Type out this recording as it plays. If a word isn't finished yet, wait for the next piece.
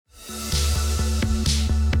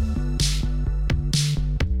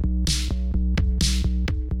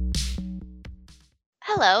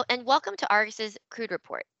Hello, and welcome to Argus's Crude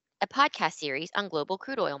Report, a podcast series on global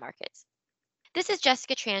crude oil markets. This is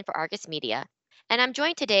Jessica Tran for Argus Media, and I'm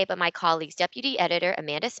joined today by my colleagues Deputy Editor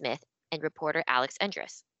Amanda Smith and reporter Alex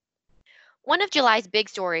Endress. One of July's big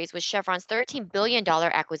stories was Chevron's $13 billion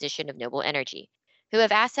acquisition of Noble Energy, who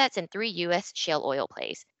have assets in three U.S. shale oil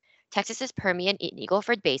plays: Texas's Permian and Eagle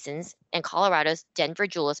Ford basins and Colorado's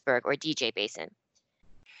Denver-Julesburg or DJ Basin.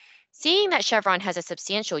 Seeing that Chevron has a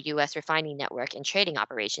substantial U.S. refining network and trading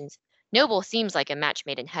operations, Noble seems like a match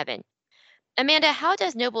made in heaven. Amanda, how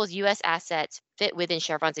does Noble's U.S. assets fit within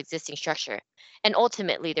Chevron's existing structure and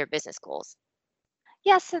ultimately their business goals?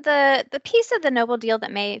 Yeah, so the piece of the Noble deal that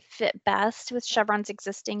may fit best with Chevron's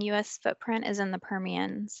existing U.S. footprint is in the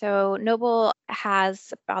Permian. So Noble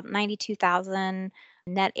has about 92,000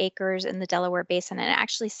 net acres in the Delaware Basin, and it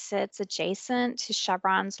actually sits adjacent to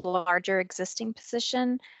Chevron's larger existing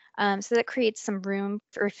position. So that creates some room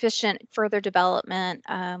for efficient further development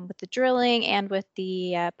with the drilling and with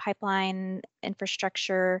the pipeline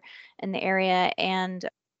infrastructure in the area, and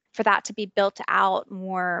for that to be built out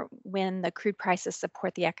more when the crude prices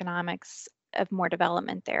support the economics of more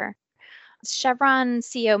development there. Chevron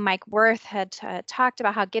CEO Mike Wirth had talked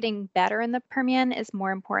about how getting better in the Permian is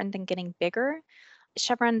more important than getting bigger.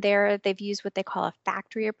 Chevron there, they've used what they call a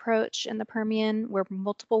factory approach in the Permian, where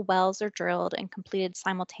multiple wells are drilled and completed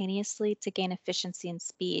simultaneously to gain efficiency and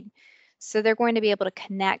speed. So they're going to be able to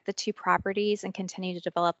connect the two properties and continue to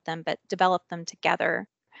develop them, but develop them together.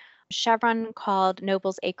 Chevron called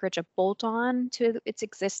Noble's acreage a bolt-on to its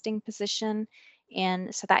existing position,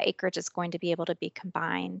 and so that acreage is going to be able to be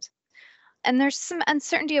combined. And there's some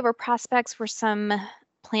uncertainty over prospects for some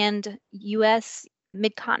planned U.S.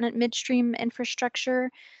 mid-continent midstream infrastructure.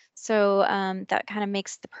 So that kind of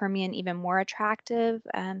makes the Permian even more attractive.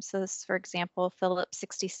 So this, for example, Phillips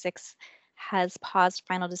 66 has paused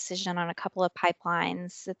final decision on a couple of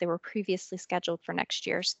pipelines that they were previously scheduled for next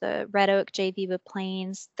year. So the Red Oak JV with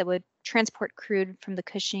Plains that would transport crude from the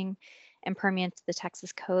Cushing and Permian to the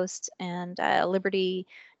Texas coast, and Liberty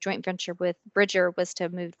joint venture with Bridger was to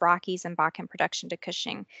move Rockies and Bakken production to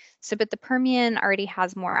Cushing. So, but the Permian already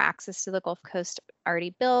has more access to the Gulf Coast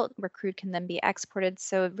already built, where crude can then be exported.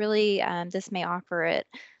 So really, this may offer it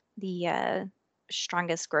the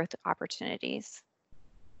strongest growth opportunities.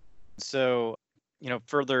 So,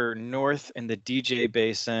 further north in the DJ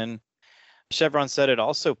Basin, Chevron said it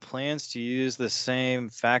also plans to use the same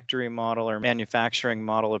factory model or manufacturing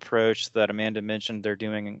model approach that Amanda mentioned they're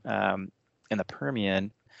doing in the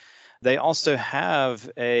Permian. They also have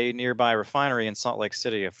a nearby refinery in Salt Lake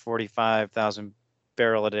City, a 45,000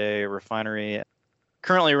 barrel a day refinery.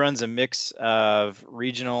 Currently runs a mix of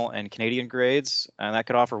regional and Canadian grades, and that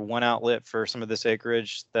could offer one outlet for some of this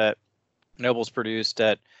acreage that Noble's produced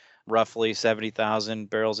at roughly 70,000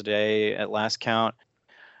 barrels a day at last count.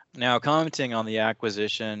 Now, commenting on the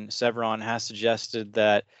acquisition, Chevron has suggested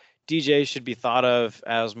that DJ should be thought of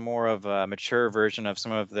as more of a mature version of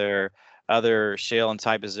some of their other shale and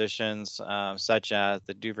tight positions, such as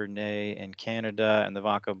the Duvernay in Canada and the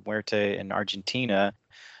Vaca Muerta in Argentina,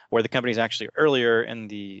 where the company is actually earlier in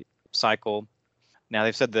the cycle. Now,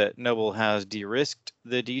 they've said that Noble has de-risked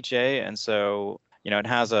the DJ, and so it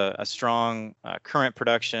has a strong current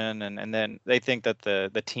production, and then they think that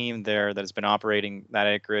the team there that has been operating that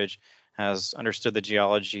acreage has understood the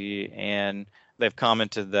geology, and they've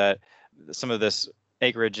commented that some of this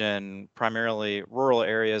acreage in primarily rural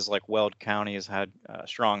areas like Weld County has had a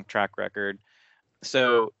strong track record.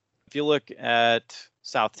 So if you look at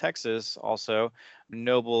South Texas also,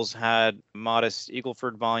 Noble's had modest Eagle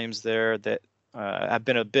Ford volumes there that have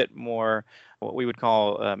been a bit more what we would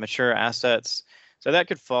call mature assets. So that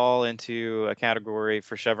could fall into a category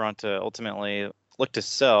for Chevron to ultimately look to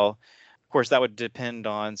sell. Of course, that would depend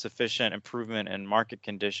on sufficient improvement in market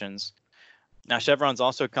conditions. Now, Chevron's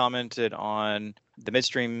also commented on the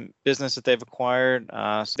midstream business that they've acquired.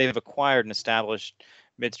 So they've acquired an established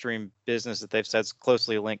midstream business that they've said is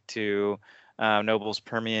closely linked to Noble's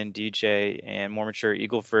Permian, DJ, and more mature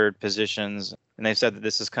Eagle Ford positions. And they've said that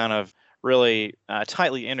this is kind of really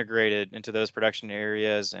tightly integrated into those production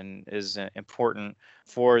areas and is important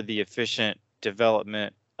for the efficient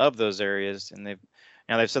development of those areas. And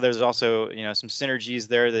they've said there's also some synergies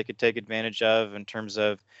there they could take advantage of in terms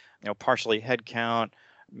of partially headcount.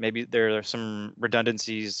 Maybe there are some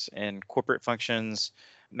redundancies in corporate functions.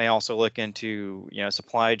 May also look into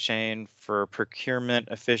supply chain for procurement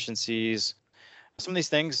efficiencies. Some of these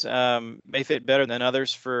things may fit better than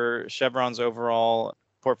others for Chevron's overall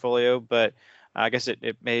portfolio, but I guess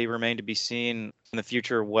it may remain to be seen in the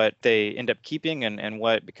future what they end up keeping and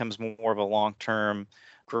what becomes more of a long-term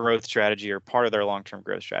growth strategy or part of their long-term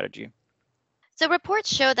growth strategy. So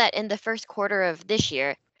reports show that in the first quarter of this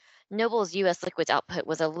year, Noble's U.S. liquids output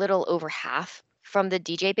was a little over half from the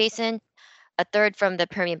DJ Basin, a third from the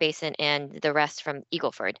Permian Basin, and the rest from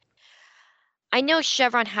Eagle Ford. I know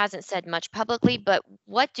Chevron hasn't said much publicly, but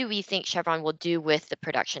what do we think Chevron will do with the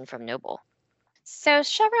production from Noble? So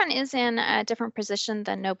Chevron is in a different position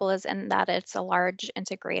than Noble is in that it's a large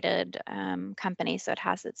integrated company, so it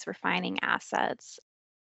has its refining assets.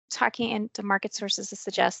 Talking into market sources to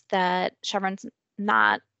suggest that Chevron's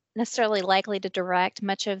not necessarily likely to direct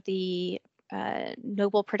much of the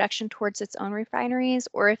Noble production towards its own refineries,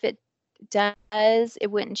 or if it does,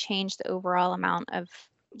 it wouldn't change the overall amount of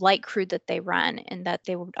light crude that they run, and that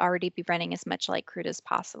they would already be running as much light crude as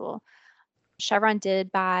possible. Chevron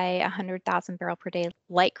did buy a 100,000 barrel per day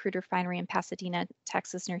light crude refinery in Pasadena,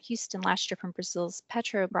 Texas, near Houston last year from Brazil's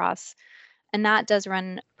Petrobras, and that does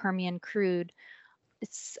run Permian crude.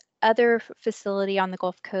 Its other facility on the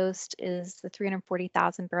Gulf Coast is the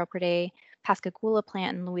 340,000 barrel per day Pascagoula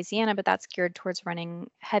plant in Louisiana, but that's geared towards running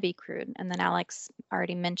heavy crude. And then Alex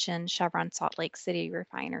already mentioned Chevron Salt Lake City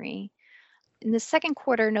refinery. In the second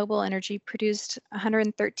quarter, Noble Energy produced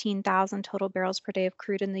 113,000 total barrels per day of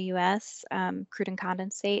crude in the U.S., crude and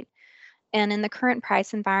condensate. And in the current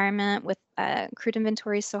price environment, with crude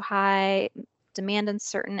inventory so high, demand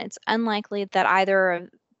uncertain, it's unlikely that either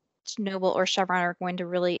Noble or Chevron are going to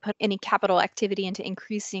really put any capital activity into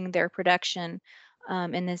increasing their production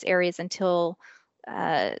in these areas until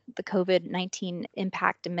the COVID-19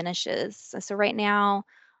 impact diminishes. So right now,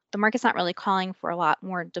 the market's not really calling for a lot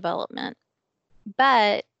more development.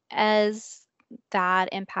 But as that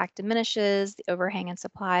impact diminishes, the overhang in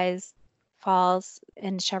supplies falls,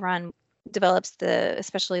 and Chevron develops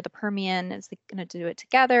especially the Permian, is going to do it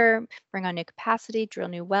together, bring on new capacity, drill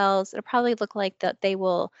new wells. It'll probably look like that they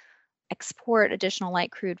will export additional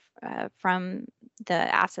light crude from the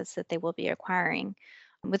assets that they will be acquiring.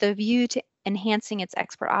 With a view to enhancing its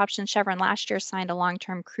export options, Chevron last year signed a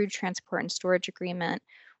long-term crude transport and storage agreement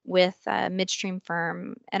with midstream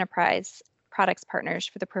firm Enterprise Products Partners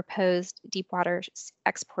for the proposed deepwater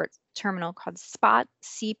export terminal called SPOT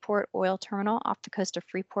Seaport Oil Terminal off the coast of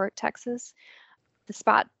Freeport, Texas. The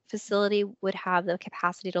SPOT facility would have the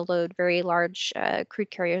capacity to load very large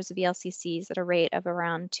crude carriers, VLCCs, at a rate of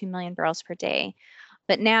around 2 million barrels per day.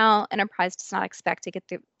 But now Enterprise does not expect to get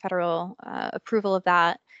the federal approval of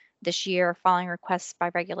that this year, following requests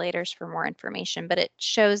by regulators for more information. But it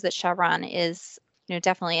shows that Chevron is,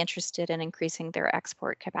 definitely interested in increasing their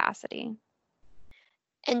export capacity.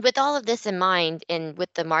 And with all of this in mind, and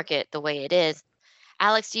with the market the way it is,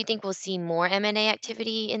 Alex, do you think we'll see more M&A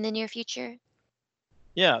activity in the near future?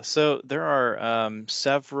 Yeah, so there are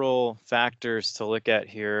several factors to look at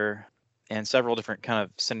here and several different kind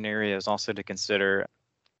of scenarios also to consider.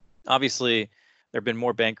 Obviously, there have been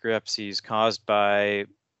more bankruptcies caused by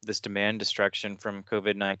this demand destruction from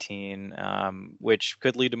COVID-19, which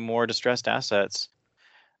could lead to more distressed assets.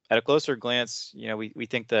 At a closer glance, we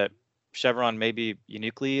think that Chevron may be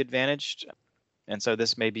uniquely advantaged, and so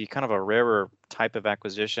this may be kind of a rarer type of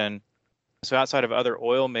acquisition. So outside of other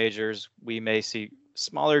oil majors, we may see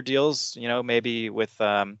smaller deals, maybe with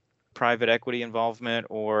private equity involvement,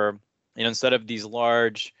 or instead of these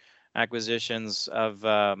large acquisitions of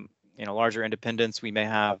larger independents, we may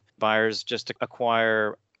have buyers just to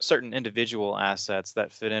acquire certain individual assets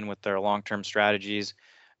that fit in with their long-term strategies.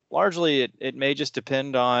 Largely, it may just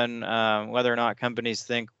depend on whether or not companies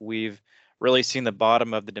think we've really seen the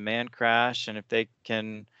bottom of the demand crash, and if they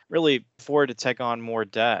can really afford to take on more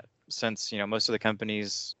debt, since most of the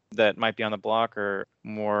companies that might be on the block are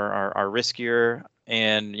riskier,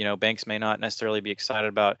 and banks may not necessarily be excited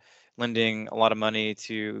about lending a lot of money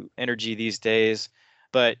to energy these days.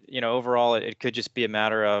 But overall, it could just be a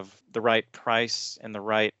matter of the right price and the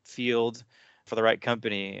right field for the right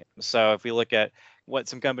company. So if we look at what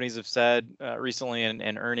some companies have said recently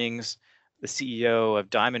in earnings, the CEO of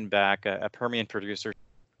Diamondback, a Permian producer,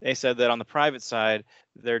 they said that on the private side,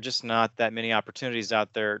 there are just not that many opportunities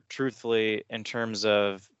out there, truthfully, in terms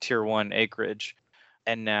of tier one acreage.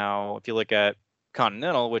 And now, if you look at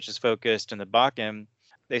Continental, which is focused in the Bakken,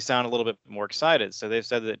 they sound a little bit more excited. So they've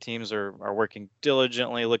said that teams are working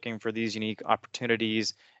diligently looking for these unique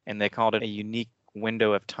opportunities, and they called it a unique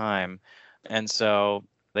window of time. And so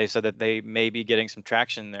they said that they may be getting some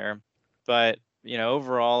traction there. But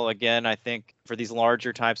overall, again, I think for these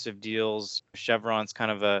larger types of deals, Chevron's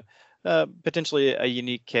kind of a potentially a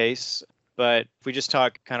unique case. But if we just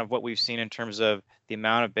talk kind of what we've seen in terms of the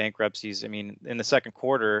amount of bankruptcies, I mean, in the second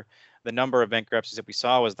quarter, the number of bankruptcies that we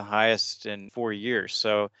saw was the highest in 4 years.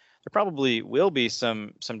 So there probably will be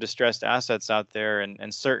some distressed assets out there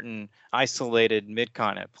and certain isolated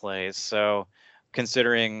mid-continent plays. So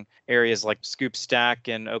considering areas like Scoop Stack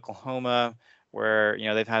in Oklahoma, where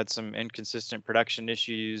they've had some inconsistent production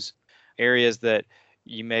issues, areas that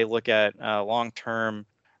you may look at long-term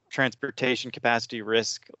transportation capacity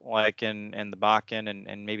risk, like in the Bakken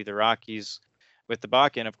and maybe the Rockies. With the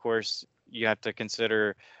Bakken, of course, you have to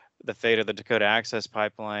consider the fate of the Dakota Access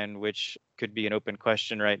Pipeline, which could be an open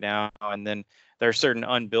question right now. And then there are certain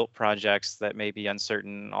unbuilt projects that may be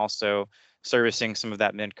uncertain, also servicing some of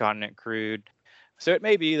that mid-continent crude. So it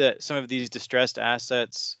may be that some of these distressed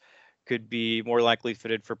assets could be more likely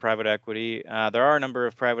fitted for private equity. There are a number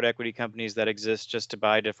of private equity companies that exist just to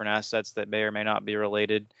buy different assets that may or may not be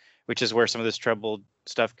related, which is where some of this troubled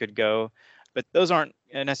stuff could go. But those aren't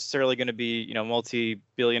necessarily going to be,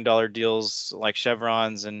 multi-billion-dollar deals like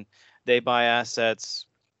Chevron's, and they buy assets.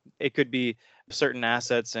 It could be certain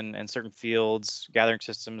assets and certain fields, gathering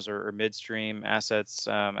systems or midstream assets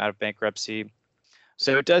out of bankruptcy.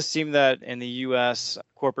 So it does seem that in the US,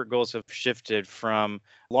 corporate goals have shifted from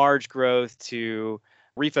large growth to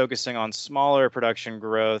refocusing on smaller production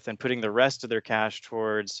growth and putting the rest of their cash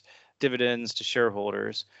towards dividends to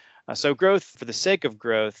shareholders. So growth for the sake of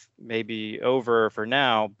growth may be over for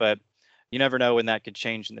now, but you never know when that could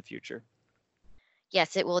change in the future.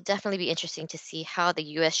 Yes, it will definitely be interesting to see how the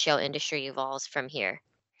U.S. shale industry evolves from here.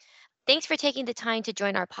 Thanks for taking the time to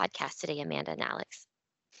join our podcast today, Amanda and Alex.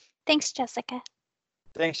 Thanks, Jessica.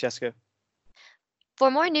 Thanks, Jessica. For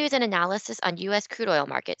more news and analysis on U.S. crude oil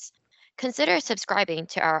markets, consider subscribing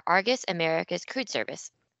to our Argus America's Crude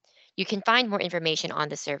Service. You can find more information on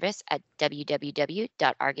the service at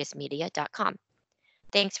www.argusmedia.com.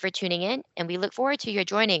 Thanks for tuning in, and we look forward to your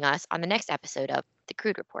joining us on the next episode of The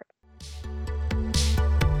Crude Report.